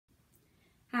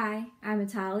Hi, I'm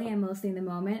Natalie. I'm mostly in the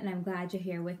moment, and I'm glad you're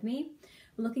here with me.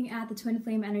 We're looking at the twin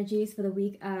flame energies for the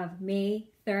week of May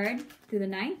 3rd through the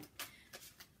 9th.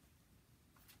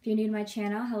 If you're new to my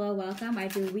channel, hello, welcome. I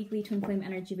do weekly twin flame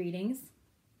energy readings.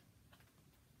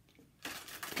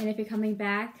 And if you're coming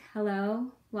back,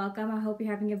 hello, welcome. I hope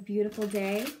you're having a beautiful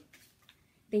day.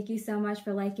 Thank you so much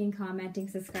for liking, commenting,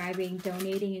 subscribing,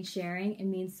 donating, and sharing. It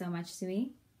means so much to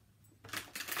me.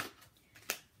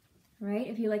 Right,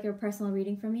 if you'd like a personal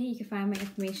reading from me, you can find my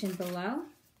information below.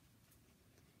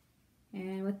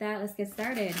 And with that, let's get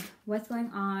started. What's going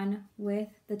on with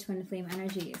the twin flame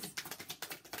energies?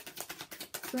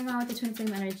 What's going on with the twin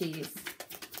flame energies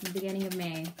in the beginning of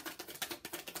May?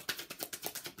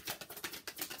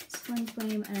 Twin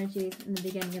flame energies in the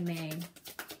beginning of May,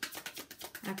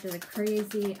 after the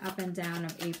crazy up and down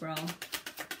of April.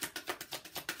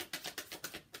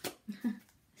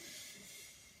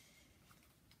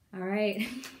 All right,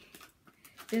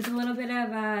 there's a little bit of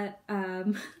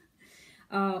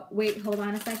wait, hold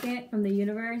on a second from the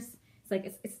universe. It's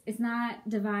like it's not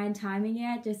divine timing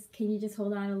yet. Can you just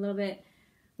hold on a little bit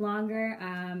longer?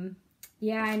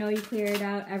 Yeah, I know you cleared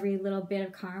out every little bit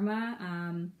of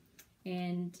karma,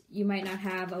 and you might not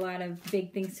have a lot of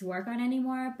big things to work on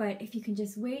anymore. But if you can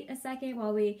just wait a second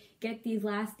while we get these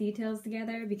last details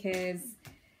together, because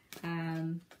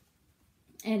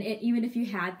even if you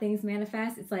had things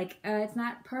manifest, it's like it's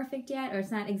not perfect yet, or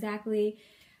it's not exactly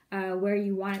where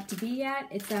you want it to be yet.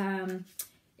 It's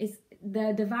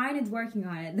the divine is working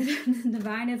on it. The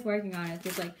divine is working on it. It's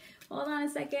just like, hold on a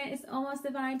second, it's almost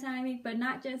divine timing, but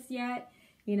not just yet.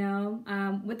 You know,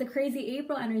 with the crazy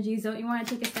April energies, don't you want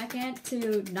to take a second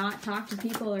to not talk to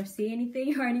people or see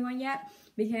anything or anyone yet?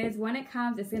 Because when it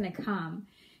comes, it's going to come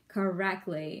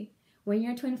correctly. When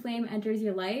your twin flame enters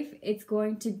your life, it's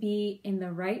going to be in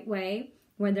the right way,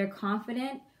 where they're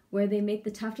confident, where they make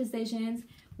the tough decisions,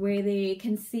 where they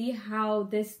can see how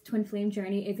this twin flame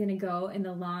journey is going to go in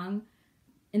the long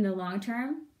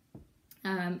term.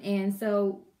 And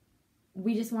so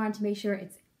we just wanted to make sure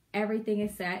everything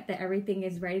is set, that everything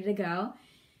is ready to go,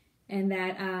 and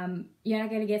that you're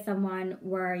not going to get someone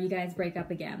where you guys break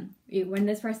up again. When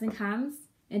this person comes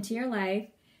into your life,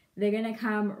 they're going to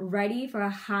come ready for a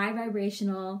high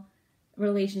vibrational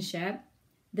relationship.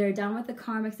 They're done with the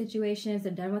karmic situations.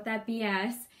 They're done with that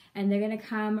BS. And they're going to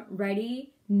come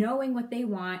ready, knowing what they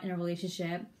want in a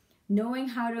relationship, knowing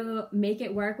how to make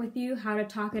it work with you, how to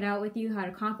talk it out with you, how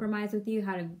to compromise with you,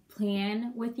 how to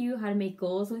plan with you, how to make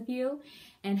goals with you,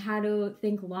 and how to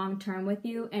think long-term with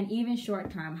you, and even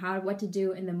short-term, what to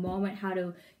do in the moment, how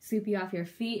to sweep you off your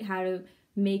feet, how to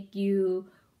make you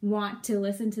want to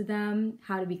listen to them,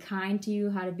 how to be kind to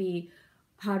you, how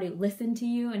to listen to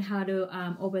you, and how to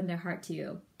open their heart to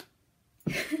you.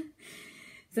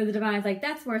 So the divine's like,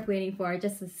 that's worth waiting for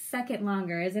just a second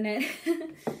longer, isn't it?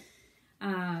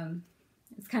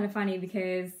 It's kind of funny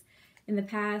because in the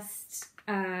past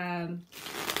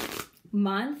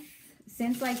month,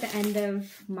 since like the end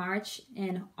of March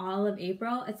and all of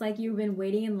April, it's like you've been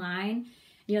waiting in line.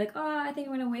 You're like, oh, I think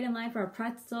I'm going to wait in line for a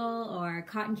pretzel or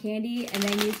cotton candy. And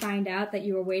then you find out that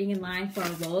you were waiting in line for a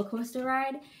roller coaster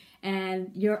ride.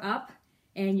 And you're up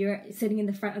and you're sitting in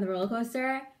the front of the roller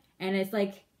coaster. And it's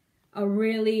like a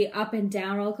really up and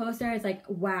down roller coaster. It's like,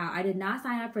 wow, I did not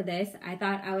sign up for this. I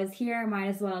thought I was here. Might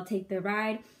as well take the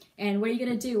ride. And what are you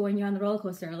going to do when you're on the roller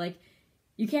coaster? Like,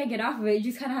 you can't get off of it. You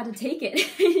just kind of have to take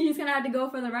it. You just kind of have to go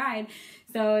for the ride.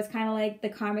 So it's kind of like the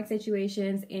karmic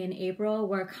situations in April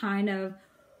were kind of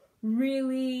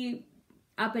really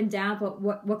up and down, but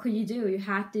what could you do?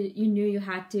 You knew you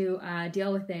had to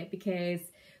deal with it, because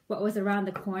what was around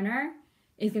the corner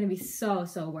is going to be so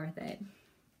worth it.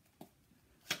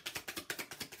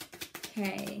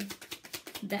 Okay,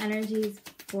 the energies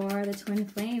for the twin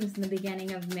flames in the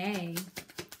beginning of May.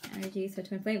 Energies for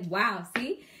twin flame. Wow,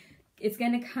 see, it's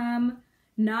going to come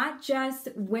not just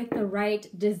with the right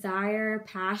desire,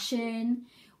 passion,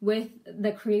 with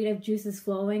the creative juices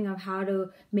flowing of how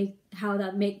to make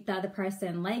the other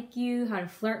person like you, how to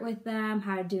flirt with them,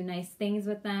 how to do nice things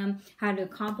with them, how to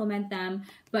compliment them,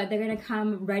 but they're going to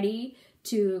come ready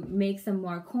to make some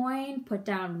more coin, put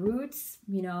down roots,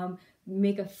 you know,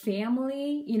 make a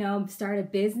family, you know, start a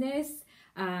business.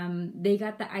 They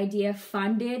got the idea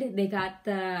funded. They got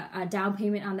the down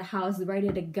payment on the house ready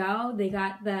to go. They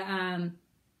got the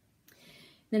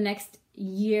next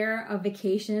year of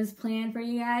vacations planned for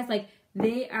you guys. Like,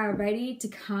 they are ready to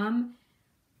come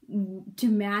to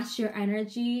match your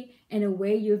energy in a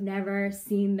way you've never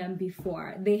seen them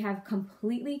before. They have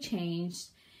completely changed,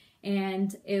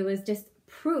 and it was just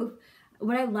proof.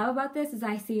 What I love about this is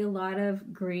I see a lot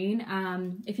of green.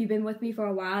 If you've been with me for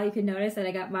a while, you can notice that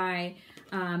I got my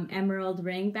emerald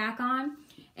ring back on.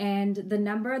 And the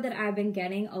number that I've been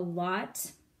getting a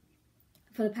lot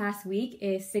for the past week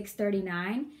is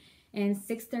 639. And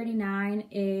 639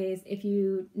 is, if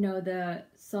you know the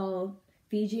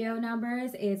solfeggio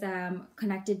numbers, is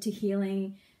connected to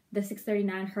healing. The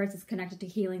 639 hertz is connected to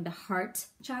healing the heart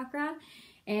chakra.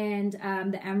 And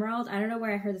the emerald, I don't know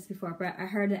where I heard this before, but I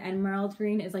heard the emerald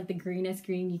green is like the greenest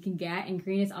green you can get. And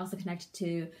green is also connected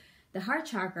to the heart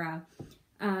chakra.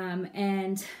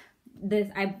 And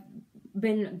I've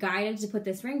been guided to put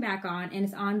this ring back on, and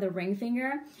it's on the ring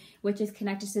finger, which is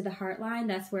connected to the heart line.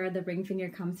 That's where the ring finger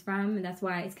comes from, and that's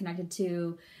why it's connected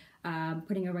to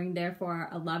putting a ring there for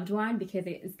a loved one, because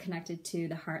it is connected to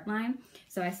the heart line.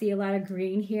 So I see a lot of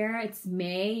green here. It's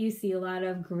May. You see a lot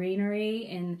of greenery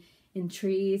in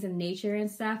trees and nature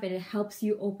and stuff, and it helps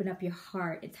you open up your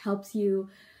heart. It helps you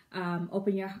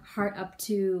open your heart up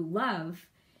to love,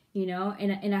 you know,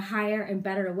 in a higher and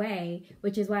better way,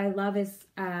 which is why love is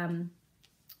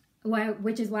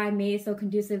which is why May is so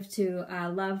conducive to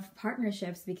love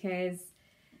partnerships, because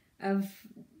of,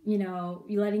 you know,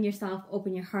 you letting yourself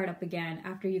open your heart up again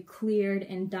after you cleared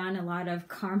and done a lot of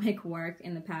karmic work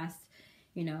in the past,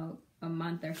 you know, a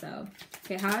month or so.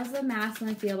 Okay, how does the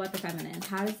masculine feel about the feminine?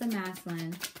 How does the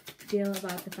masculine feel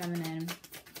about the feminine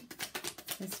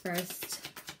this first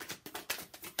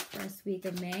week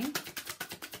of May?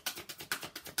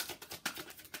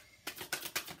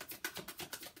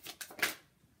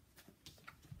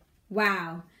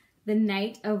 Wow, the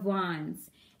Knight of Wands.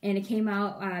 And it came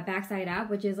out backside up,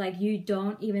 which is like, you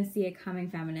don't even see it coming,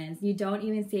 feminines. You don't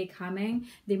even see it coming.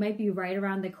 They might be right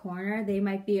around the corner. They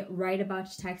might be right about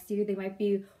to text you. They might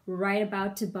be right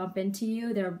about to bump into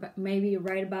you. They're maybe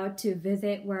right about to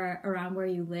visit around where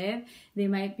you live. They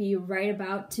might be right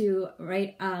about to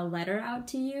write a letter out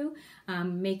to you,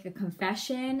 make a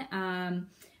confession,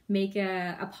 make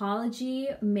a apology,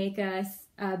 make a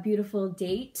beautiful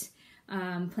date,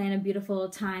 plan a beautiful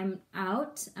time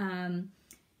out,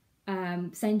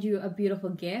 send you a beautiful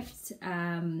gift,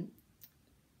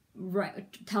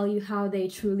 tell you how they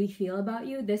truly feel about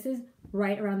you. This is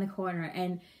right around the corner.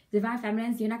 And Divine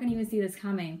Feminines, you're not going to even see this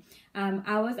coming.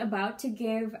 I was about to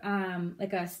give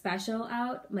like a special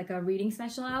out, like a reading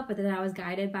special out, but then I was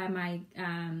guided by my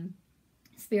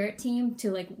spirit team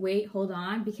to like, wait, hold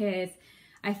on, because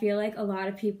I feel like a lot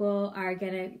of people are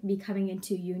going to be coming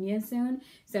into union soon.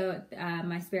 So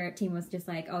my spirit team was just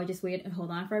like, oh, just wait and hold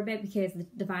on for a bit, because the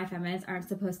Divine Feminines aren't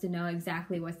supposed to know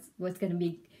exactly what's going to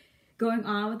be going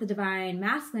on with the Divine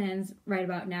Masculines right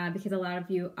about now, because a lot of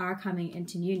you are coming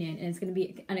into union, and it's going to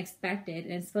be unexpected,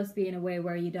 and it's supposed to be in a way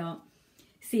where you don't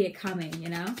see it coming, you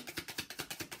know?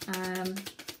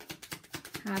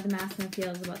 How the masculine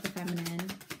feels about the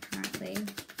feminine currently,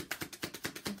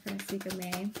 the first week of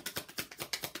May.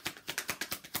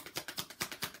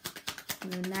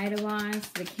 The Knight of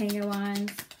Wands, the King of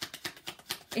Wands.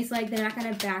 It's like they're not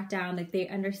going to back down. Like, they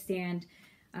understand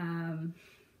that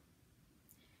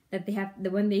they have,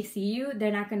 when they see you,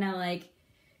 they're not going to like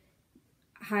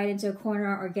hide into a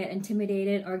corner or get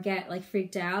intimidated or get like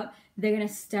freaked out. They're going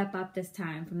to step up this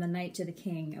time, from the Knight to the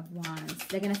King of Wands.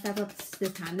 They're going to step up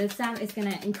this time. This time it's going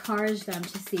to encourage them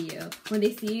to see you. When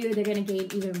they see you, they're going to gain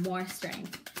even more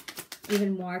strength,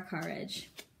 even more courage.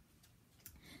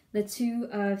 The Two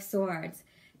of Swords.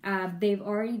 They've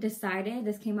already decided,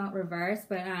 this came out reversed,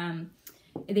 but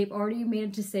they've already made a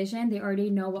decision. They already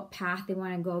know what path they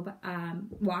want to go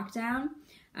walk down,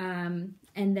 and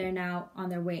they're now on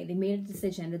their way. They made a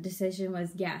decision. The decision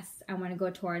was, yes, I want to go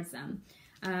towards them.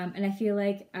 And I feel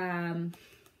like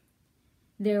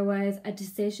there was a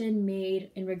decision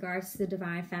made in regards to the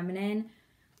Divine Feminine,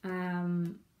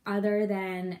 other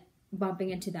than bumping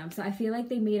into them. So I feel like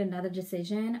they made another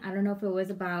decision. I don't know if it was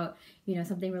about, you know,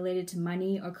 something related to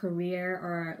money or career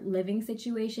or living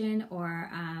situation,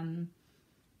 or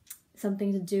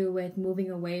something to do with moving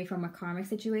away from a karmic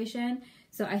situation.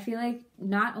 So I feel like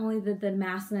not only did the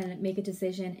masculine make a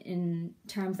decision in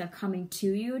terms of coming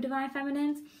to you, Divine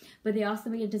Feminines, but they also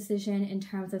made a decision in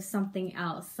terms of something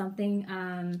else, something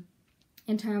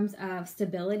in terms of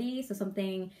stability. So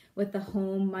something with the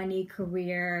home, money,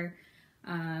 career,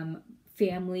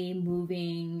 family,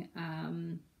 moving,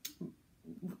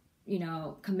 you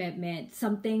know, commitment,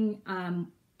 something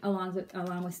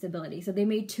along with stability. So they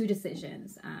made two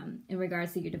decisions in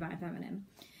regards to your Divine Feminine.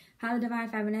 How the Divine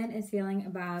Feminine is feeling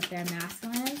about their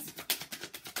masculines.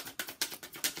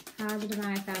 How the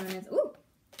Divine Feminines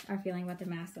are feeling about their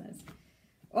masculines.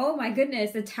 Oh my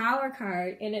goodness, the Tower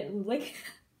card, and it like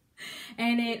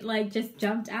and it like just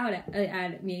jumped out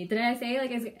at me. Did I say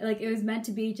it was meant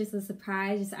to be just a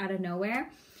surprise, just out of nowhere?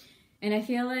 And I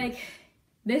feel like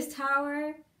this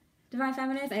Tower, Divine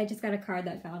Feminines, I just got a card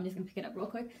that fell. I'm just going to pick it up real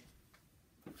quick.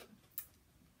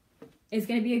 It's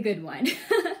going to be a good one.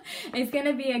 It's going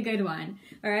to be a good one.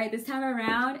 All right. This time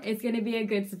around, it's going to be a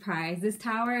good surprise. This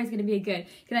Tower is going to be a good,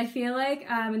 because I feel like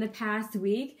in the past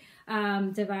week,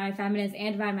 Divine Feminines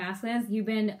and Divine Masculines, you've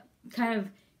been kind of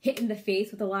hit in the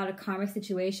face with a lot of karmic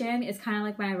situation. It's kind of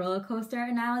like my roller coaster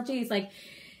analogy. It's like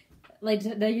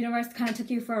the universe kind of took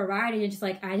you for a ride and you're just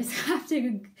like, I just have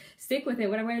to stick with it.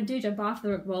 What I'm going to do, jump off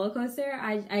the roller coaster.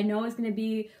 I know it's going to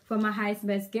be for my highest and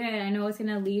best good. I know it's going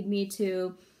to lead me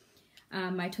to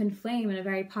my twin flame in a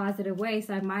very positive way,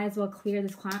 so I might as well clear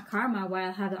this karma while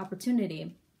I have the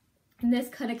opportunity. And this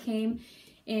could have came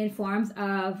in forms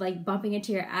of like bumping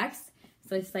into your ex.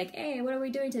 So it's like, hey, what are we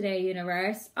doing today,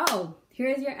 universe? Oh,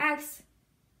 here's your ex,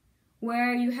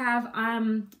 where you have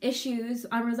issues,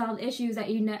 unresolved issues that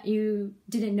you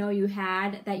didn't know you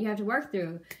had, that you have to work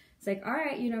through. It's like, all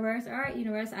right, universe,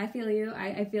 I feel you.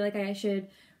 I feel like I should,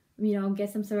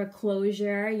 get some sort of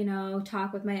closure,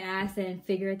 talk with my ex and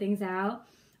figure things out.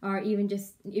 Or even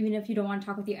if you don't want to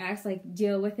talk with your ex, like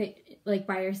deal with it like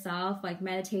by yourself, like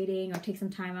meditating, or take some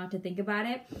time out to think about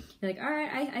it. You're like, all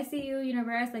right, I see you,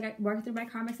 universe. Like, I worked through my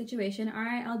karmic situation. All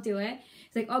right, I'll do it.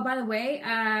 It's like, oh, by the way,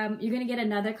 you're going to get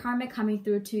another karmic coming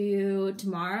through to you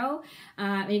tomorrow.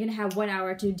 And you're going to have 1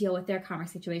 hour to deal with their karmic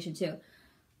situation too.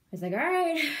 It's like, all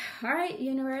right,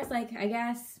 universe. Like, I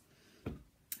guess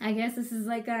this is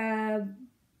like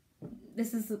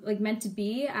meant to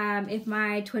be. If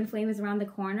my twin flame is around the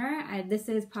corner, this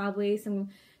is probably some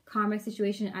karmic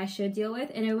situation I should deal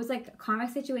with. And it was like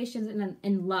karmic situations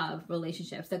in love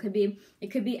relationships. So it could be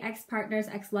ex-partners,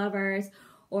 ex-lovers,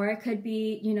 or it could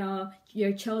be,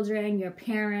 your children, your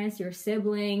parents, your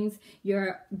siblings,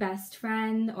 your best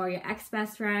friend, or your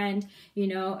ex-best friend.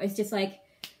 It's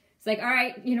like, all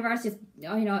right, universe, just,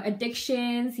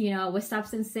 addictions, with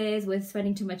substances, with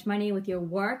spending too much money, with your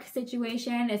work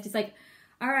situation. It's just like,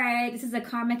 all right, this is a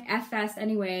karmic F-fest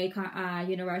anyway,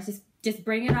 universe, just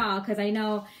bring it all. Because I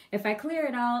know if I clear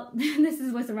it all, this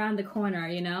is what's around the corner,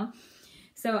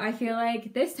 So I feel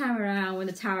like this time around, when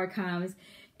the Tower comes,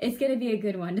 it's going to be a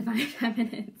good one, Divine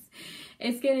Feminines.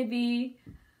 It's going to be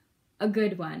a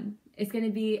good one. It's going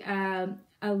to be a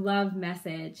love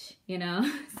message,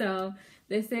 So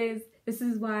this is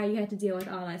why you had to deal with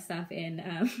all that stuff in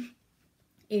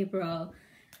April.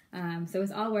 So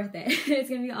it's all worth it. It's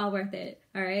gonna be all worth it.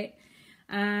 All right.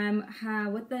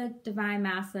 What the Divine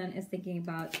Masculine is thinking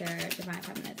about their Divine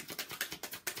Feminines.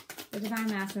 The Divine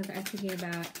Masculines are thinking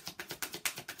about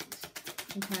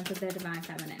in terms of their Divine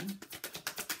Feminine.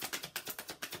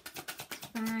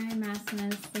 Divine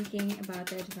Masculines thinking about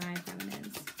their Divine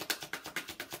Feminines.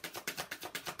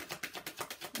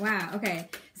 Wow. Okay.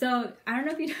 So I don't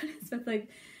know if you noticed, but like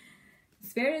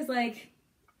Spirit is like,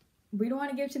 we don't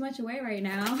want to give too much away right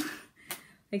now.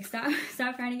 Like stop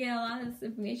trying to get a lot of this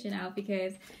information out,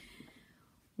 because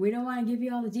we don't want to give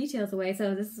you all the details away.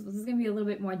 So this is going to be a little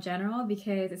bit more general,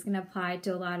 because it's going to apply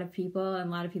to a lot of people, and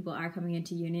a lot of people are coming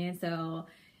into union. So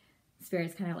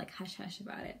Spirit's kind of like hush hush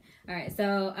about it. All right.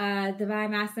 So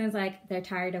Divine Masculines, like, they're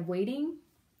tired of waiting.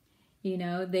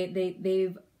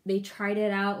 They tried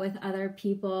it out with other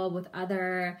people, with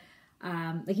other,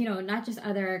 not just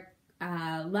other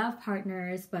love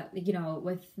partners, but,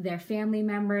 with their family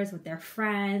members, with their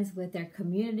friends, with their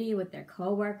community, with their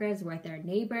coworkers, with their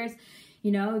neighbors.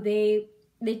 They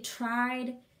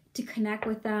tried to connect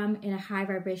with them in a high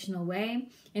vibrational way.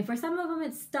 And for some of them,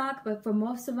 it's stuck, but for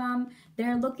most of them,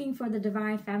 they're looking for the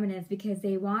Divine Feminines because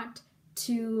they want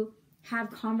to have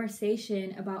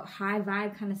conversation about high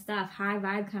vibe kind of stuff, high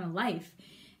vibe kind of life.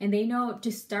 And they know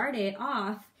to start it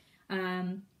off,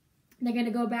 they're going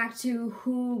to go back to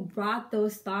who brought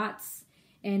those thoughts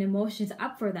and emotions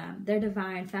up for them, their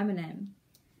Divine Feminine.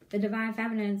 The Divine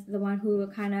Feminine is the one who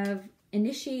kind of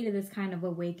initiated this kind of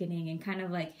awakening and kind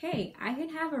of like, hey, I can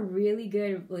have a really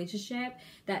good relationship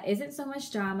that isn't so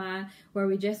much drama, where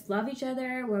we just love each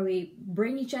other, where we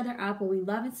bring each other up, where we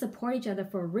love and support each other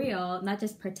for real, not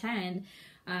just pretend,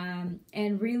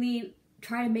 and really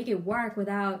try to make it work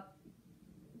without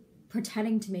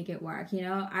pretending to make it work.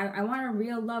 I want a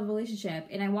real love relationship,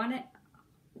 and I want it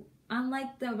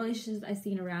unlike the relationships I've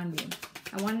seen around me.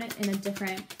 I want it in a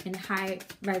different and high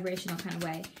vibrational kind of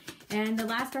way. And the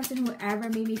last person who ever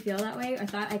made me feel that way, or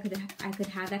thought I could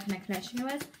have that kind of connection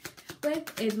with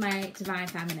is my Divine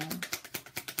Feminine.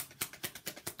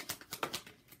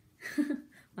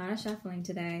 A lot of shuffling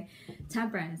today.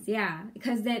 Temperance, yeah,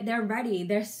 because they're ready.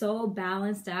 They're so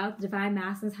balanced out. The Divine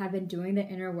Masculines have been doing the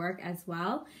inner work as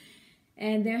well.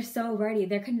 And they're so ready.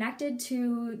 They're connected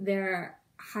to their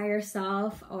higher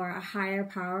self or a higher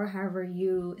power, however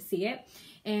you see it.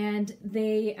 And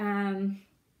they're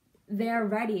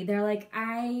ready. They're like,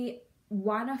 I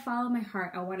want to follow my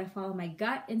heart. I want to follow my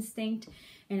gut instinct,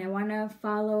 and I want to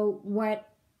follow what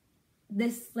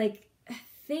this like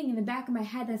thing in the back of my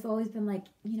head that's always been like,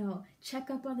 check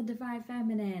up on the divine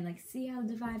feminine, like see how the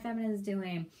divine feminine is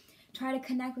doing. Try to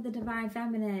connect with the divine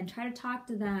feminine. Try to talk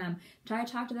to them. Try to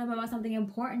talk to them about something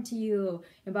important to you,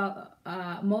 about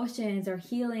emotions or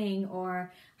healing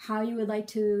or how you would like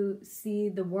to see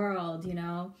the world,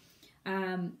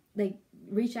 like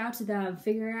reach out to them,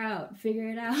 figure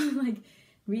it out, like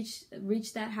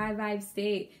reach that high vibe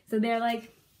state. So they're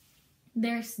like,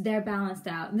 they're balanced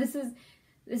out. And this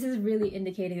is really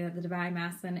indicating that the divine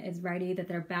masculine is ready, that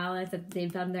they're balanced, that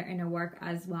they've done their inner work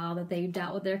as well, that they've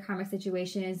dealt with their karmic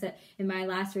situations, that in my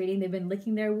last reading, they've been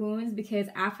licking their wounds, because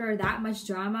after that much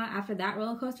drama, after that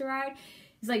roller coaster ride,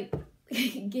 it's like,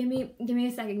 give me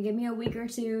a second, give me a week or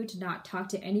two to not talk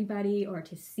to anybody or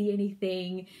to see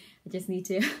anything.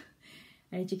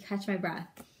 I need to catch my breath.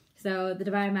 So the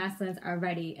divine masculines are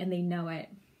ready, and they know it.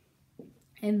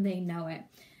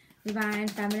 Divine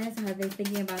feminines, how they're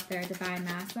thinking about their divine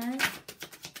masculines.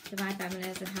 Divine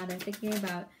feminines and how they're thinking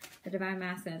about the divine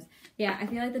masculines. Yeah, I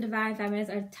feel like the divine feminines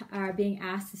are being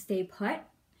asked to stay put,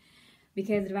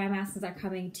 because the divine masculines are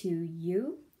coming to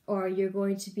you, or you're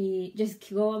going to be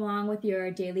just go along with your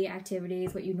daily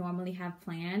activities, what you normally have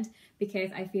planned,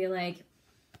 because I feel like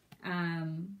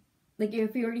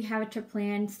if you already have a trip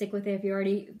planned, stick with it. If you're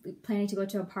already planning to go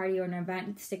to a party or an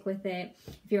event, stick with it.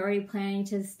 If you're already planning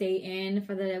to stay in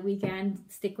for the weekend,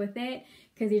 stick with it,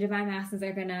 because your divine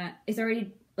masculines it's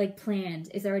already like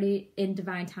planned. It's already in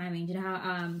divine timing. You know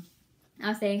how I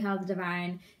was saying how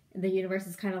the universe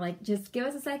is kind of like, just give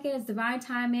us a second. It's divine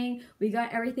timing. We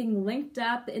got everything linked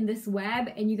up in this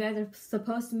web, and you guys are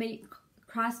supposed to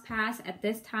cross paths at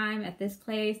this time, at this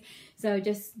place. So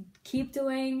just keep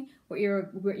doing what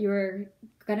you're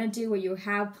gonna do, what you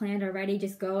have planned already.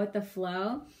 Just go with the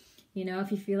flow.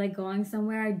 If you feel like going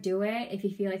somewhere, do it. If you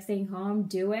feel like staying home,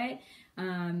 do it.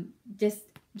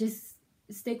 Just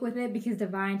stick with it, because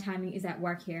divine timing is at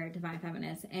work here, divine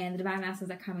feminists, and the divine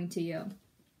masculines are coming to you.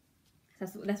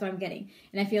 That's what I'm getting.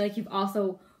 And I feel like you've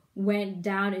also went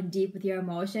down and deep with your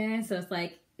emotions. So it's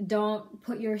like, don't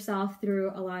put yourself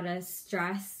through a lot of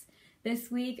stress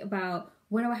this week about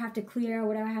what do I have to clear,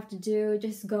 what do I have to do.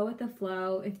 Just go with the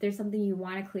flow. If there's something you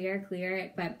want to clear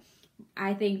it. But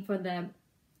I think for the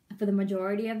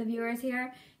majority of the viewers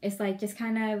here, it's like, just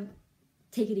kind of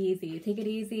take it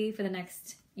easy for the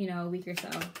next week or so,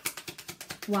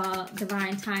 while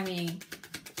divine timing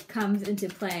comes into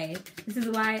play. This is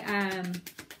why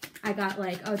I got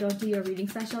like, oh, don't do your reading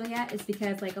special yet. It's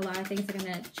because like a lot of things are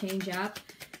gonna change up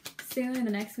soon in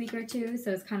the next week or two.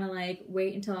 So it's kind of like,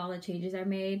 wait until all the changes are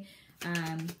made.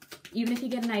 Even if you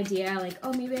get an idea like,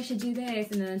 oh, maybe I should do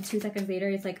this, and then 2 seconds later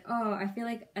it's like, oh, I feel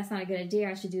like that's not a good idea,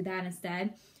 I should do that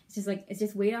instead. It's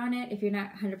just wait on it. If you're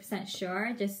not 100%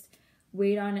 sure, just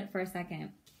wait on it for a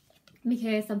second,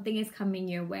 because something is coming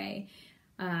your way.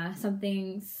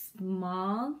 Something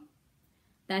small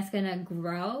that's gonna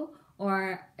grow,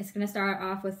 or it's gonna start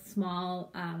off with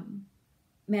small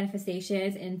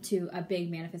manifestations into a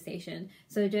big manifestation.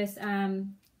 So just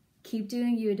keep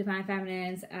doing you, divine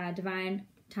feminines. Divine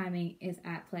timing is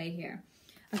at play here.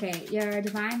 Okay, your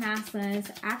divine masculines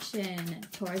action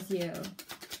towards you.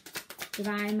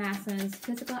 Divine masculines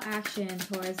physical action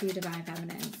towards you, divine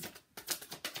feminines.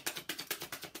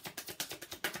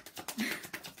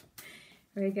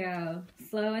 Here we go.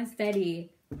 Slow and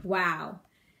steady. Wow.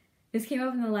 This came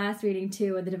up in the last reading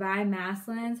too, where the divine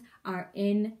masculines are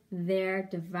in their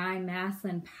divine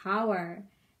masculine power.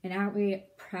 And aren't we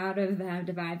proud of them,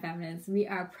 divine feminines? We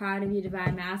are proud of you,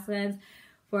 divine masculines,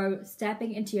 for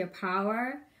stepping into your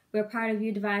power. We're proud of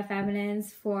you, divine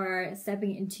feminines, for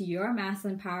stepping into your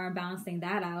masculine power and balancing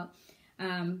that out.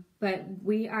 But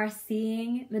we are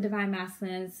seeing the divine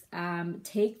masculines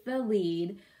take the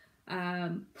lead,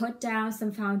 put down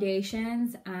some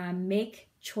foundations, make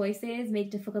choices,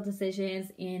 make difficult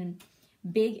decisions in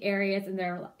big areas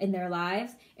in their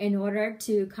lives, in order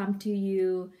to come to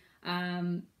you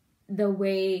the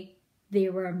way they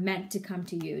were meant to come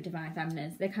to you, divine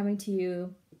feminines. They're coming to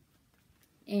you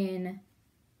in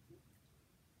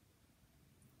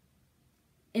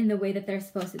the way that they're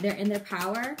supposed to. They're in their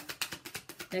power.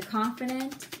 They're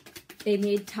confident. They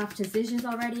made tough decisions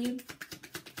already.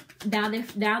 Now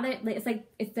it's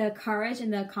like, it's the courage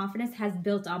and the confidence has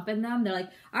built up in them. They're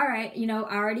like, all right, I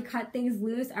already cut things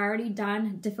loose. I already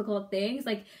done difficult things.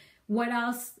 Like, what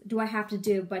else do I have to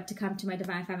do but to come to my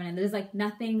divine feminine? There's like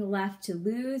nothing left to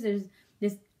lose.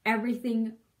 There's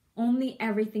everything only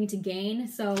everything to gain,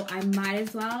 so I might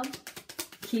as well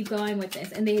keep going with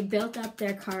this. And they built up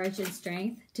their courage and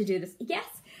strength to do this. Yes,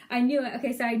 I knew it.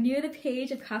 Okay, so I knew the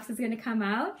Page of Cups was going to come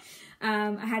out.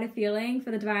 I had a feeling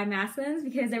for the Divine Masculines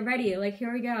because they're ready. Like,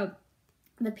 here we go.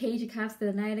 The Page of Cups,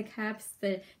 the Knight of Cups,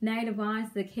 the Knight of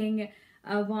Wands, the King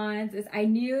of Wands. I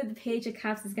knew the Page of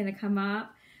Cups is going to come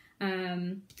up.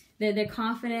 They're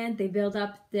confident. They build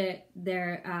up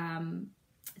their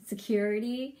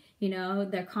security, you know,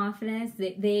 their confidence.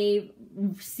 They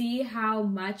see how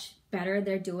much better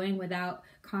they're doing without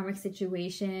karmic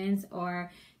situations or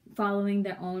following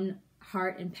their own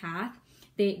heart and path.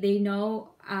 They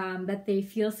know that they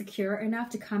feel secure enough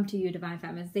to come to you, Divine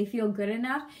Feminines. They feel good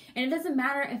enough. And it doesn't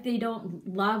matter if they don't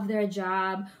love their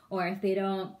job or if they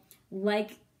don't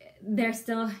like, they're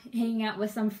still hanging out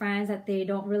with some friends that they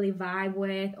don't really vibe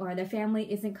with, or their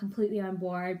family isn't completely on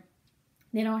board.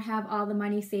 They don't have all the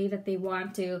money saved that they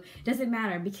want to. It doesn't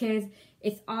matter because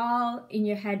it's all in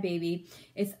your head, baby.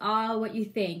 It's all what you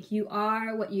think. You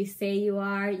are what you say you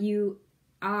are. You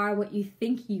are what you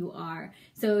think you are.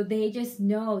 So they just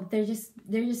know they're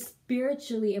just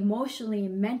spiritually, emotionally,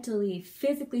 mentally,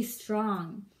 physically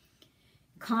strong,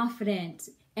 confident,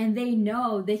 and they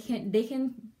know they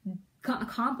can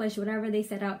accomplish whatever they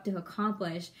set out to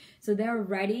accomplish. So they're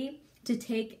ready to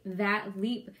take that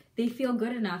leap. They feel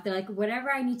good enough. They're like,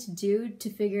 whatever I need to do to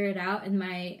figure it out in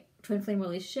my twin flame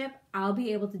relationship, I'll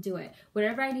be able to do it.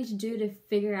 Whatever I need to do to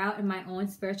figure out in my own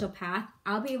spiritual path,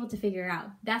 I'll be able to figure out.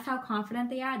 That's how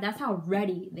confident they are. That's how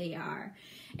ready they are.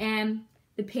 And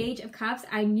the Page of Cups,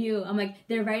 I knew, I'm like,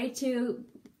 they're ready to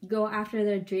go after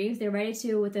their dreams. They're ready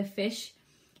to, with a fish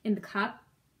in the cup,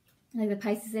 like the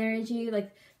Pisces energy,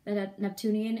 like the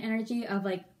Neptunian energy of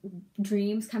like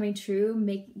dreams coming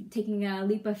true, taking a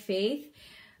leap of faith,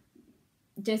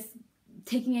 just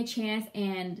taking a chance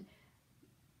and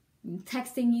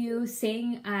texting you,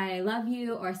 saying I love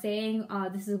you, or saying, oh,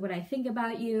 this is what I think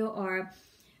about you, or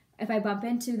if I bump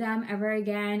into them ever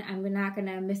again, I'm not going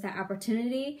to miss that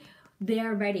opportunity.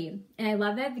 They're ready. And I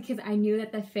love it because I knew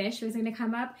that the fish was going to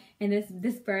come up, and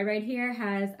this bird right here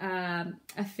has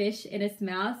a fish in its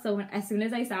mouth. So as soon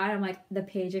as I saw it, I'm like, the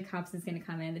Page of Cups is going to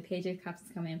come in. The Page of Cups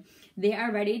is coming. They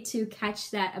are ready to catch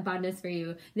that abundance for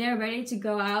you. They're ready to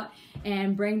go out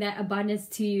and bring that abundance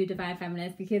to you, Divine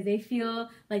Feminines, because they feel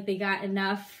like they got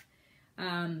enough,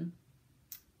 and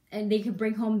they could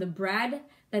bring home the bread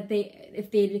that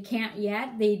if they can't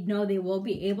yet, they know they will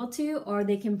be able to, or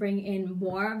they can bring in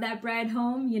more of that bread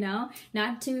home, you know,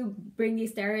 not to bring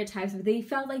these stereotypes, but they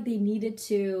felt like they needed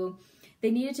to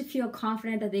feel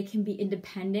confident that they can be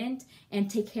independent and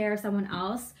take care of someone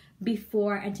else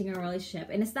before entering a relationship.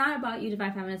 And it's not about you,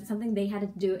 Divine Feminines. It's something they had to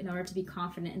do in order to be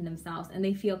confident in themselves, and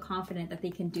they feel confident that they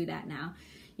can do that now.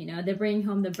 You know, they're bringing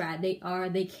home the bread. They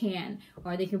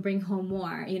can bring home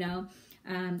more, you know.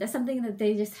 That's something that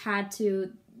they just had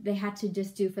to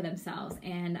just do for themselves,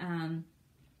 and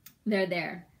they're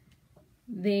there.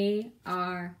 They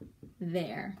are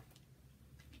there.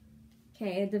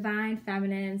 Okay, Divine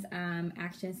Feminines,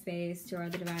 action space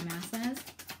toward the Divine Masculines.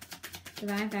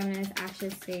 Divine Feminines,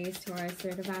 action space towards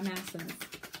their Divine Masculines.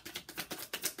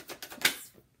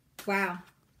 Wow,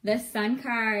 the Sun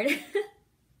card.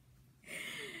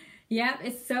 Yep,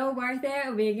 it's so worth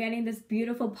it. We're getting this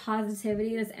beautiful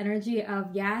positivity, this energy of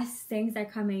yes, things are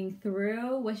coming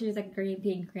through, wishes are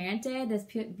being granted. This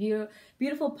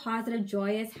beautiful, positive,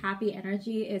 joyous, happy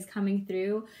energy is coming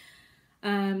through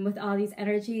with all these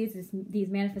energies, these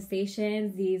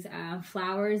manifestations, these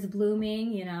flowers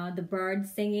blooming, you know, the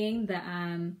birds singing, the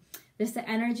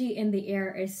energy in the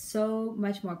air is so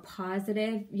much more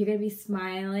positive. You're going to be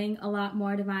smiling a lot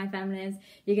more, Divine Feminines.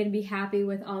 You're going to be happy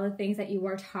with all the things that you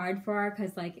worked hard for,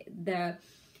 because like the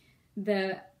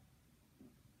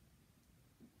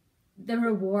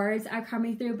rewards are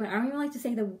coming through. But I don't even like to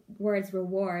say the words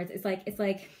rewards. It's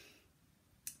like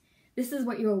this is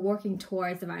what you were working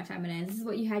towards, Divine Feminines. This is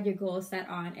what you had your goals set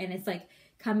on, and it's like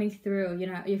coming through. You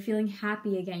know, you're feeling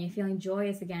happy again. You're feeling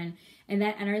joyous again, and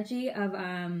that energy of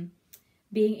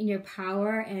being in your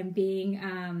power and being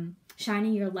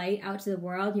shining your light out to the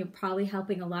world. You're probably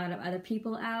helping a lot of other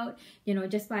people out, you know,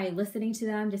 just by listening to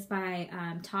them, just by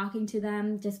talking to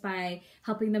them, just by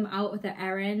helping them out with an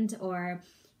errand, or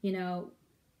you know,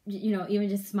 even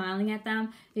just smiling at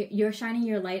them. You're shining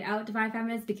your light out, Divine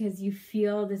Feminines, because you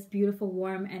feel this beautiful,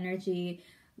 warm energy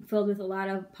filled with a lot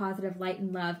of positive light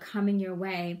and love coming your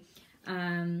way.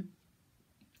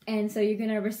 And so you're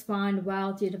going to respond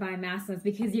well to your Divine Masculines,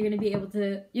 because you're going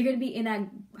to be in that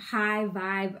high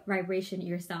vibration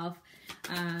yourself,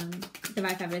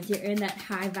 Divine Feminines. You're in that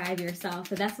high vibe yourself.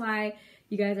 So that's why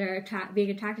you guys are being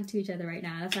attracted to each other right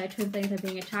now. That's why twin flames are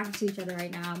being attracted to each other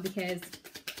right now, because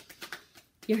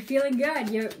you're feeling good.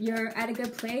 You're at a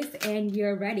good place and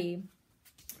you're ready.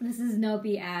 This is no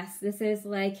BS. This is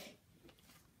like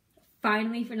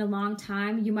finally for a long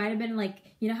time. You might have been like,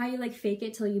 you know how you like fake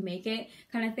it till you make it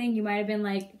kind of thing. You might have been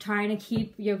like trying to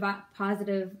keep your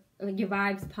positive, like your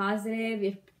vibes positive.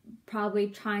 You're probably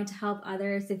trying to help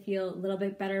others to feel a little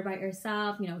bit better about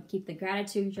yourself. You know, keep the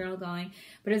gratitude journal going.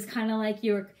 But it's kind of like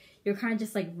you're kind of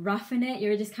just like roughing it.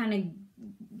 You're just kind of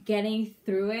getting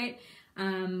through it,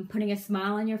 putting a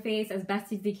smile on your face as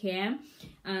best as you can,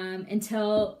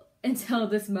 until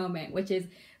this moment, which is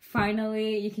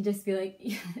finally you can just be like,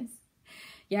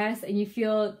 yes, and you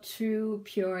feel true,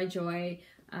 pure joy.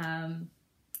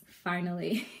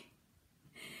 Finally,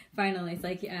 it's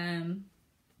like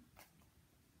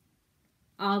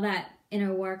all that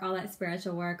inner work, all that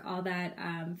spiritual work, all that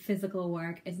physical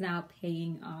work is now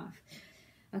paying off.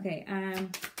 Okay,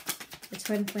 the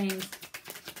twin flames.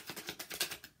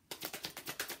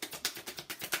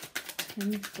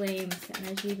 Twin flames,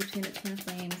 energy between the twin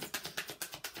flames.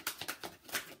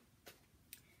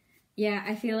 Yeah,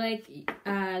 I feel like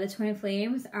the twin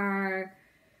flames are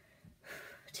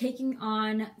taking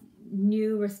on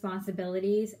new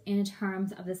responsibilities in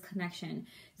terms of this connection.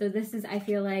 So this is, I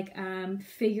feel like,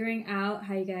 figuring out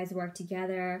how you guys work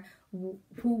together, who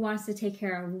wants to take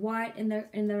care of what in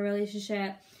the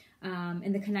relationship,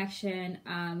 in the connection,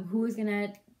 who's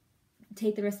gonna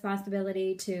take the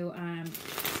responsibility to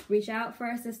reach out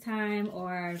first this time,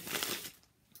 or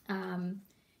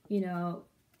you know,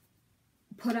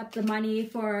 put up the money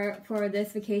for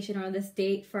this vacation or this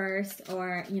date first,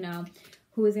 or you know,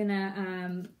 who's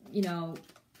gonna you know,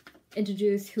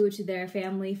 introduce who to their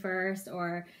family first,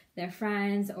 or their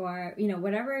friends, or you know,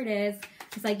 whatever it is.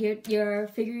 It's like you're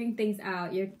figuring things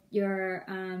out.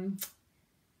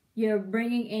 You're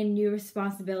bringing in new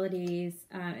responsibilities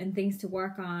and things to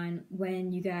work on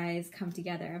when you guys come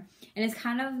together. And it's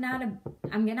kind of not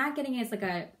I'm not getting it as like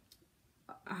a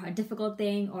difficult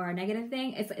thing or a negative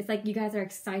thing. It's like you guys are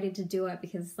excited to do it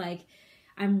because it's like,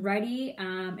 I'm ready.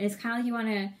 And it's kind of like you want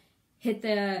to hit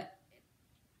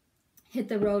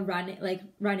the road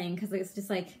running, because it's just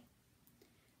like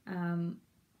I'm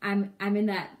in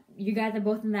that, you guys are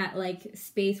both in that like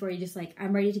space where you're just like,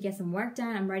 I'm ready to get some work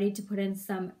done. I'm ready to put in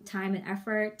some time and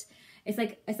effort. It's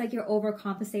like you're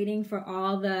overcompensating for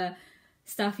all the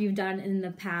stuff you've done in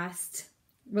the past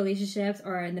relationships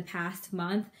or in the past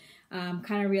month.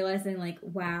 Kind of realizing like,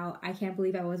 wow, I can't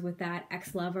believe I was with that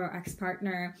ex-lover or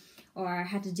ex-partner, or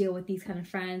had to deal with these kind of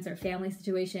friends or family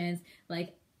situations.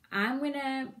 Like, I'm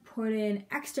gonna put in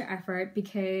extra effort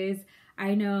because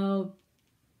I know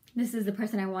this is the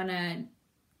person I want to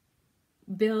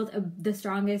build the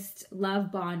strongest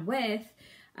love bond with.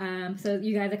 So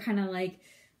you guys are kind of like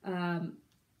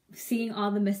seeing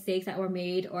all the mistakes that were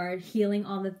made, or healing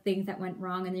all the things that went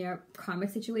wrong in your karmic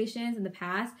situations in the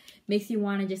past, makes you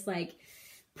want to just like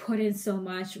put in so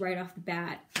much right off the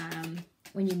bat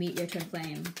when you meet your twin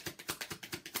flame.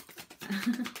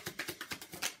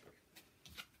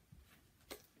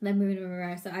 Then moving in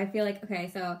reverse. So I feel like, okay,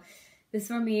 so this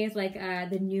for me is like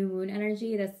the new moon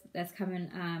energy that's coming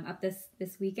up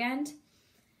this weekend.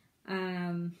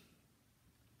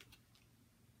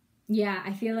 Yeah,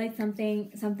 I feel like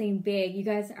something big. You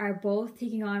guys are both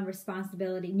taking on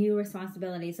new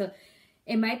responsibility. So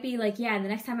it might be like, yeah, the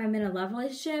next time I'm in a love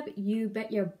relationship, you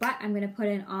bet your butt I'm going to put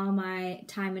in all my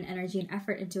time and energy and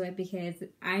effort into it, because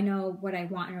I know what I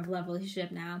want in a love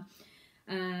relationship now.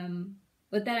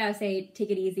 With that, I would say take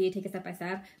it easy, take it step by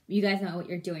step. You guys know what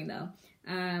you're doing though.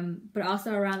 But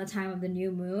also around the time of the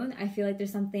new moon, I feel like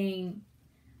there's something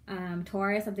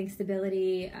Taurus, something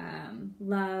stability,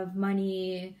 love,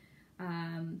 money,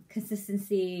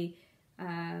 consistency,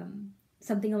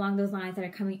 something along those lines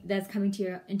that's coming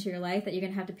into your life that you're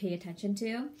gonna have to pay attention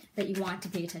to, that you want to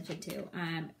pay attention to.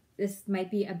 This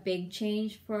might be a big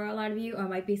change for a lot of you, or it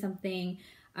might be something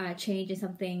change in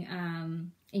something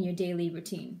in your daily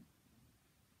routine.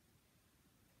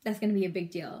 That's gonna be a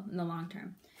big deal in the long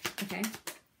term. Okay.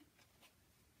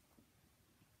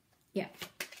 Yeah.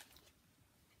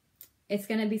 It's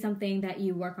gonna be something that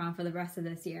you work on for the rest of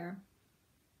this year,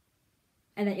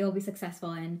 and that you'll be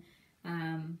successful in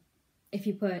if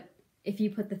you put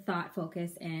the thought,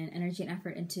 focus, and energy and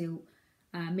effort into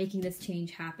making this change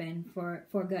happen for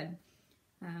good,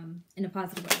 in a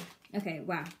positive way. Okay,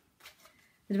 wow.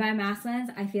 The Divine Masculines,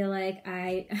 I feel like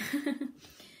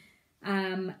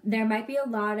there might be a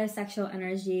lot of sexual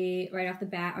energy right off the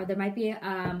bat, or there might be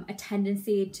a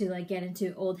tendency to like get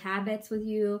into old habits with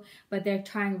you, but they're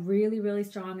trying really, really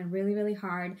strong and really, really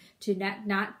hard to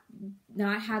not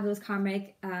not have those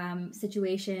karmic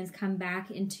situations come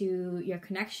back into your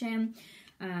connection,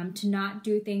 to not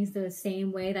do things the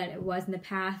same way that it was in the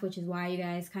past, which is why you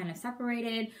guys kind of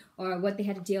separated, or what they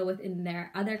had to deal with in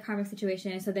their other karmic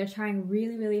situations. So they're trying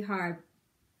really, really hard,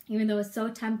 even though it's so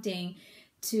tempting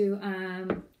to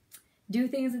do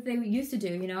things that they used to do.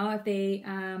 You know, if they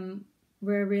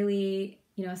were really,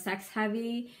 you know, sex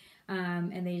heavy,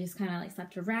 and they just kind of like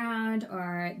slept around,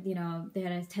 or, you know, they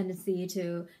had a tendency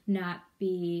to not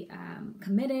be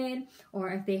committed, or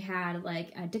if they had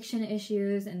like addiction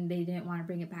issues and they didn't want to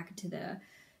bring it back into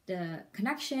the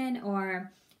connection,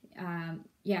 or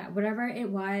yeah, whatever it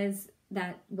was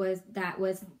that was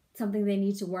something they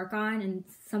need to work on, and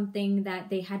something that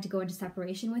they had to go into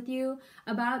separation with you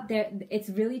about. It's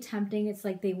really tempting. It's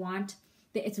like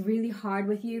it's really hard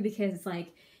with you, because it's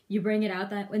like you bring it out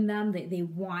that in them, they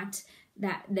want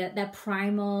that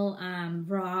primal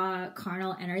raw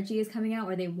carnal energy is coming out,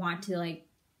 where they want to like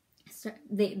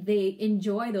they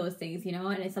enjoy those things, you know,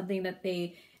 and it's something that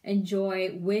they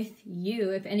enjoy with you.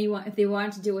 If they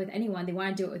want to do it with anyone, they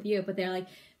want to do it with you, but they're like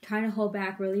trying to hold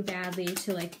back really badly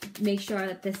to like make sure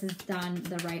that this is done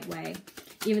the right way,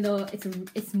 even though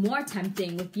it's more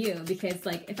tempting with you, because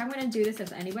like if I'm going to do this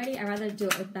with anybody, I'd rather do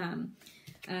it with them.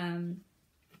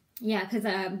 Yeah, because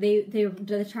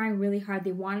they're trying really hard.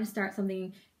 They want to start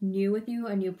something new with you,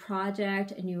 a new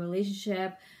project, a new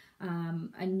relationship,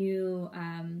 a new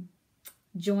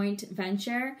joint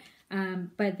venture,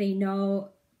 but they know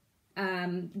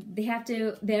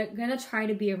they're gonna try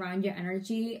to be around your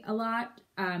energy a lot,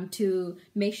 to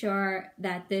make sure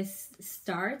that this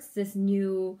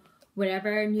new,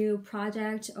 whatever new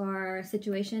project or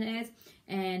situation is,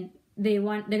 and they're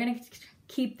gonna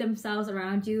keep themselves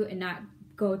around you and not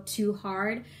go too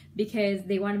hard, because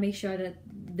they want to make sure that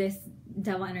this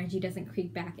devil energy doesn't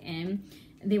creep back in.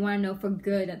 They want to know for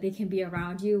good that they can be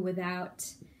around you without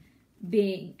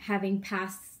having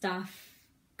past stuff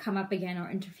come up again or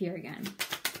interfere again.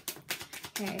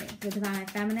 Okay, the Divine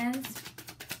Feminines.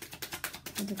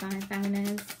 The Divine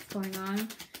Feminines going on.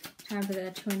 Time for the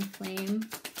Twin Flame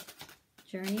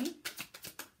journey.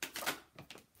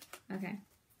 Okay.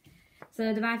 So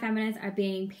the Divine Feminines are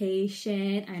being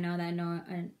patient. I know that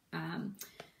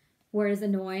word is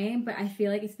annoying, but I feel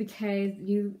like it's because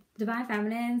you Divine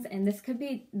Feminines, and this could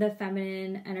be the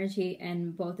feminine energy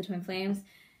in both the Twin Flames.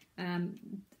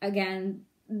 Again,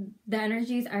 the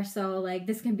energies are so like,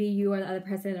 this can be you or the other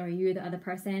person, or you or the other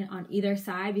person on either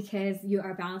side, because you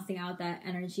are balancing out that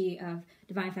energy of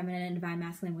Divine Feminine and Divine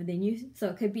Masculine within you. So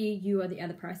it could be you or the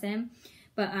other person.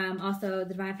 But also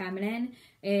the Divine Feminine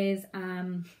is,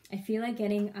 I feel like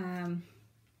getting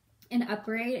an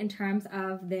upgrade in terms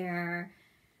of their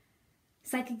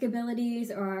psychic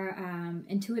abilities or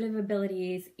intuitive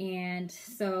abilities. And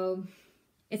so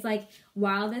it's like,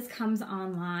 while this comes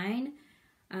online,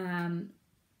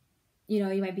 you know,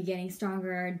 you might be getting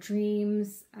stronger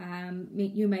dreams.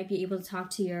 You might be able to talk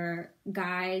to your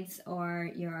guides or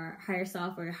your higher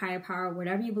self or your higher power,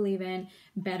 whatever you believe in,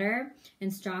 better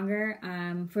and stronger.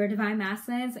 For Divine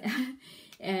Masculines,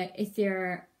 it's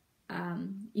your,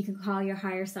 you can call your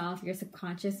higher self your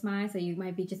subconscious mind. So you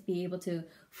might be able to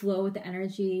flow with the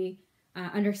energy,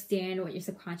 understand what your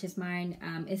subconscious mind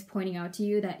is pointing out to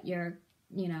you, that you're,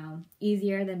 you know,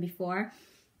 easier than before.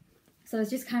 So it's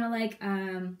just kind of like,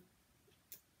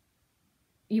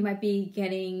 you might be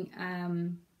getting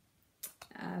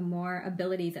more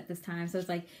abilities at this time. So it's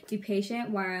like, be patient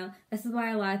while, this is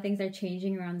why a lot of things are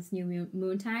changing around this new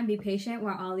moon time. Be patient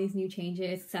while all these new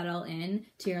changes settle in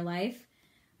to your life.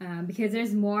 Because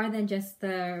there's more than just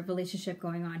the relationship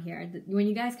going on here. When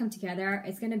you guys come together,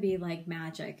 it's going to be like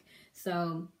magic.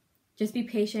 So just be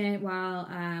patient while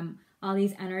all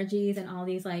these energies and all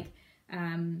these like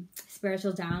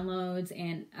spiritual downloads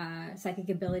and psychic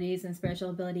abilities and spiritual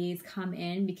abilities come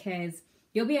in, because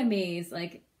you'll be amazed.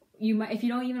 Like, you might, if you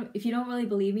don't really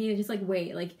believe me, just like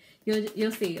wait, like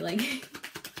you'll see, like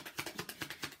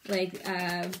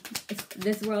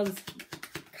this world is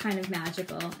kind of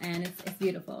magical and it's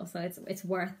beautiful. So it's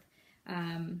worth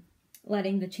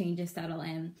letting the changes settle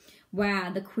in.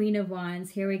 Wow, the Queen of Wands,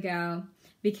 here we go.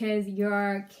 Because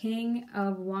your King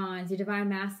of Wands, your Divine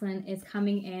Masculine, is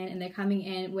coming in, and they're coming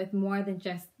in with more than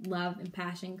just love and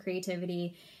passion,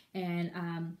 creativity, and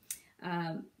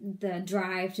the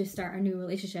drive to start a new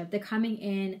relationship. They're coming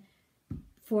in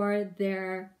for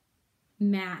their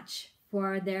match,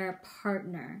 for their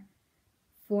partner,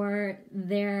 for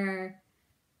their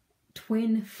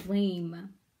twin flame,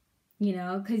 you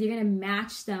know, because you're going to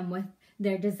match them with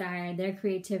their desire, their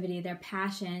creativity, their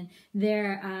passion,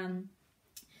 their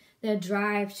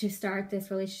drive to start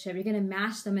this relationship. You're going to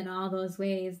match them in all those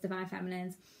ways, Divine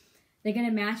Feminines. they're going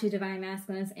to match your divine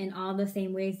masculines in all the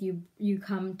same ways you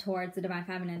come towards the divine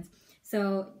feminines.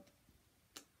 So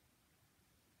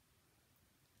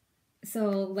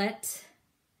let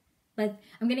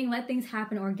things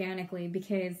happen organically,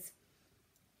 because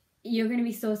you're going to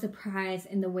be so surprised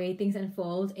in the way things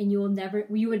unfold, and you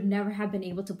would never have been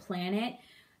able to plan it,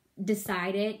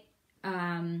 decide it,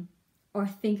 or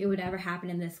think it would ever happen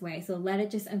in this way. So let it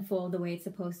just unfold the way it's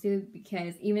supposed to,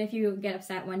 because even if you get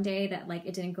upset one day that like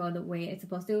it didn't go the way it's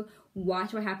supposed to,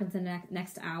 watch what happens in the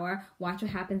next hour, watch what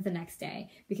happens the next day,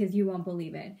 because you won't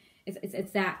believe it.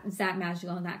 It's that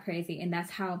magical and that crazy, and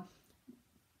that's how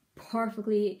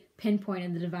perfectly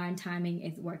pinpointed the divine timing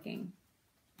is working.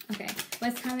 Okay,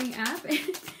 what's coming up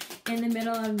in the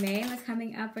middle of May? What's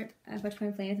coming up for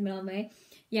twin flames in the middle of May?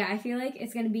 Yeah, I feel like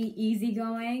it's going to be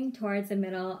easygoing towards the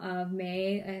middle of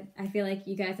May. I feel like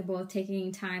you guys are both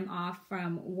taking time off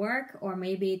from work, or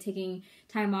maybe taking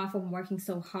time off from working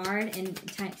so hard, and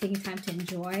taking time to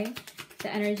enjoy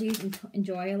the energies and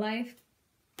enjoy your life.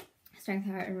 Strength,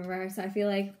 heart, and reverse. So I feel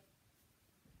like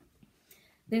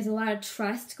there's a lot of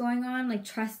trust going on, like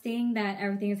trusting that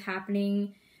everything is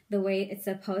happening the way it's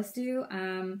supposed to.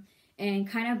 And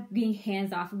kind of being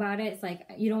hands-off about it. It's like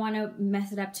you don't want to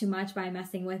mess it up too much by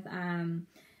messing with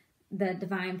the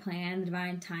divine plan, the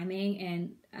divine timing,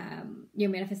 and your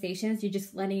manifestations. You're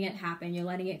just letting it happen. You're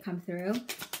letting it come through.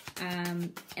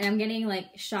 And I'm getting like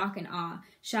shock and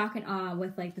awe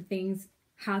with like the things,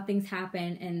 how things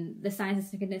happen, and the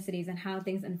signs and synchronicities, and how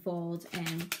things unfold,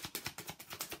 and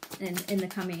in the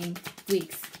coming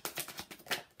weeks.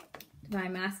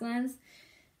 Divine masculines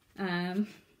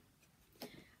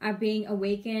are being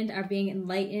awakened, are being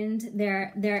enlightened.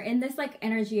 They're in this like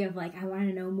energy of like, I want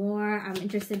to know more, I'm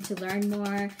interested to learn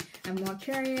more, I'm more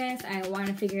curious, I want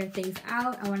to figure things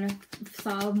out, I want to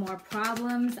solve more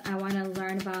problems, I want to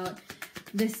learn about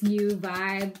this new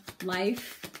vibe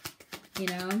life, you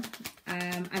know.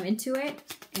 I'm into it,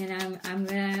 and I'm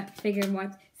gonna figure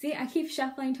more. See, I keep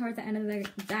shuffling towards the end of the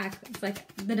deck. It's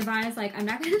like the divine is like,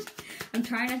 I'm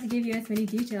trying not to give you as many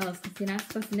details because you're not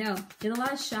supposed to know. There's a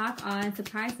lot of shock, awe, and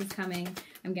surprises coming.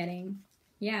 I'm getting,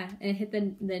 yeah, and it hit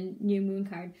the new moon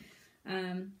card.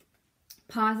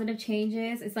 Positive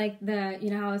changes. It's like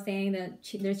you know how I was saying that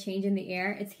there's change in the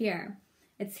air. It's here,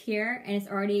 and it's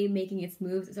already making its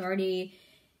moves. It's already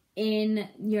in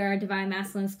your divine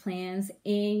masculine's plans,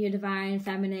 in your divine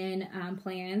feminine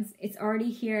plans. It's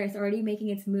already here. It's already making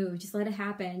its move. Just let it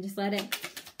happen. Just let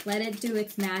it do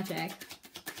its magic.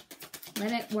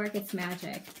 Let it work its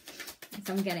magic. That's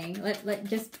what I'm getting. Let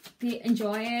just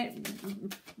enjoy it.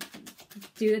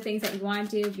 Do the things that you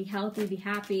want to. Be healthy. Be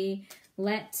happy.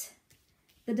 Let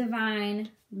the divine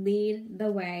lead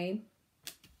the way.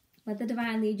 Let the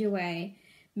divine lead your way.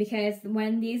 Because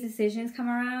when these decisions come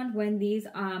around, when these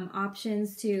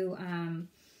options to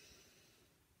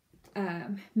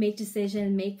make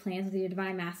decisions, make plans with your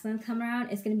divine masculine come around,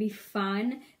 it's going to be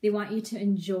fun. They want you to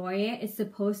enjoy it. It's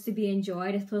supposed to be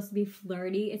enjoyed. It's supposed to be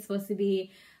flirty. It's supposed to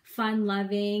be fun,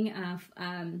 loving,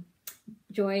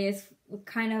 joyous,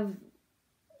 kind of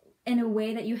in a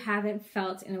way that you haven't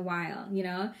felt in a while, you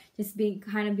know? Just being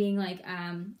like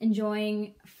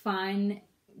enjoying fun,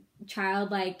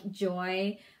 childlike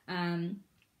joy,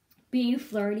 being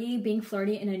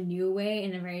flirty in a new way,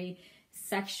 in a very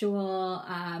sexual,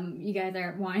 you guys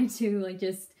are wanting to like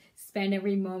just spend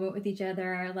every moment with each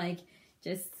other, like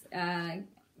just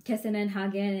kissing and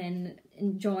hugging and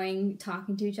enjoying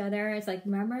talking to each other. It's like,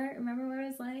 remember what it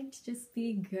was like to just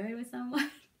be good with someone?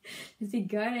 Just be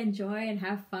good, enjoy, and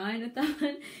have fun with them,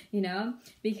 you know?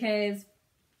 Because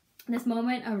this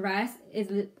moment of rest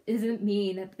isn't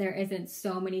mean that there isn't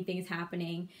so many things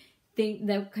happening.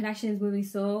 The connection is moving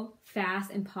so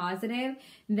fast and positive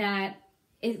that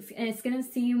it's going to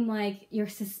seem like you're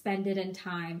suspended in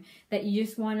time, that you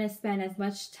just want to spend as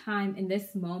much time in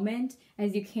this moment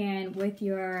as you can with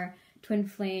your twin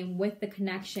flame, with the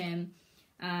connection,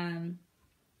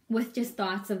 with just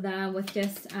thoughts of them, with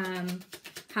just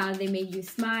how they made you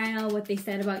smile, what they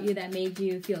said about you that made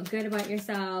you feel good about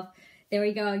yourself. There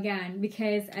we go again,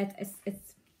 because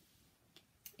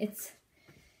it's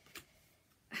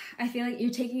I feel like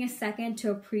you're taking a second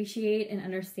to appreciate and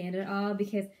understand it all,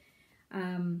 because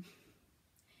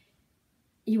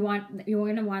you're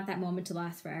going to want that moment to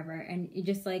last forever. And you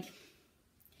just like,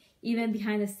 even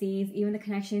behind the scenes, even the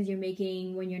connections you're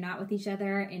making when you're not with each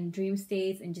other in dream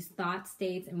states and just thought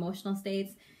states, emotional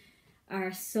states,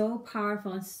 are so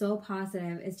powerful and so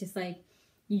positive. It's just like,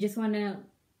 you just want to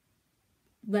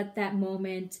let that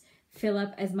moment fill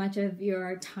up as much of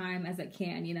your time as it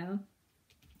can, you know?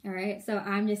 All right, so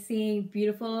I'm just seeing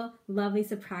beautiful, lovely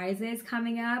surprises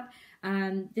coming up.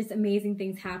 Just amazing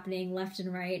things happening left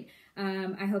and right.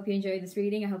 I hope you enjoyed this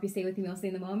reading. I hope you stay with me mostly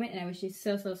in the moment, and I wish you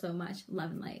so, so, so much love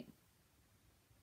and light.